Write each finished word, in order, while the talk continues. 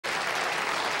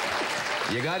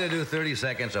You got to do 30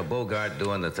 seconds of Bogart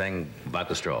doing the thing about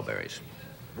the strawberries.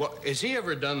 What, has he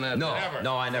ever done that? No, Ever?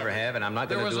 no, I never have, and I'm not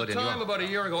going to do it in your... There was a time about a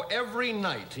year ago, every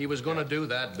night he was going to do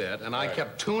that bit, and I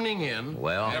kept tuning in.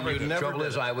 Well, the trouble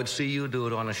is I would see you do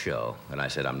it on a show, and I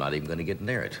said, I'm not even going to get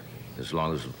near it, as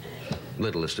long as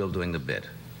Little is still doing the bit.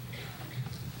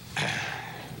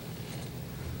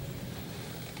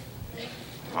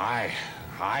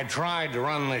 I tried to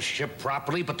run this ship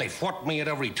properly, but they fought me at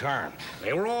every turn.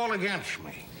 They were all against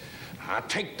me.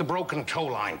 Take the broken tow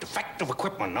line, defective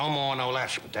equipment, no more, no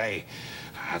less, but they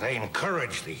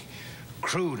encouraged the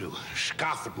crew to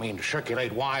scoff at me and to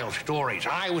circulate wild stories.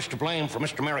 I was to blame for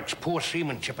Mr. Merrick's poor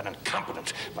seamanship and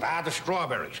incompetence, but the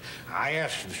strawberries. I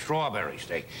asked for the strawberries.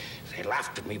 They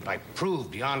laughed at me, but I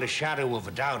proved beyond a shadow of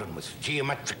a doubt and with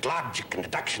geometric logic and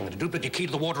deduction that a duplicate key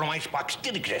to the water icebox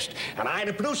did exist, and I'd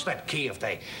have produced that key if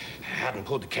they hadn't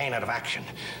pulled the Caine out of action.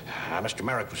 Mr.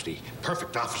 Merrick was the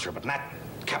perfect officer, but not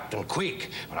Captain Queek.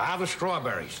 But the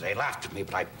strawberries, they laughed at me,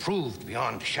 but I proved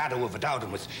beyond a shadow of a doubt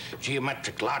and with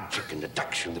geometric logic and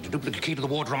deduction that a duplicate key to the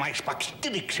water icebox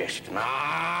did exist, and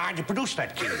I'd produce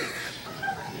that key.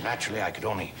 Naturally, I could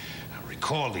only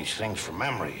recall these things from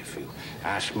memory. If you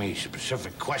ask me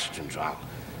specific questions, I'll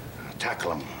tackle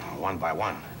them one by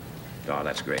one. Oh,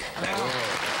 that's great. That's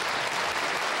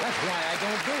why I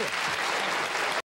don't do it.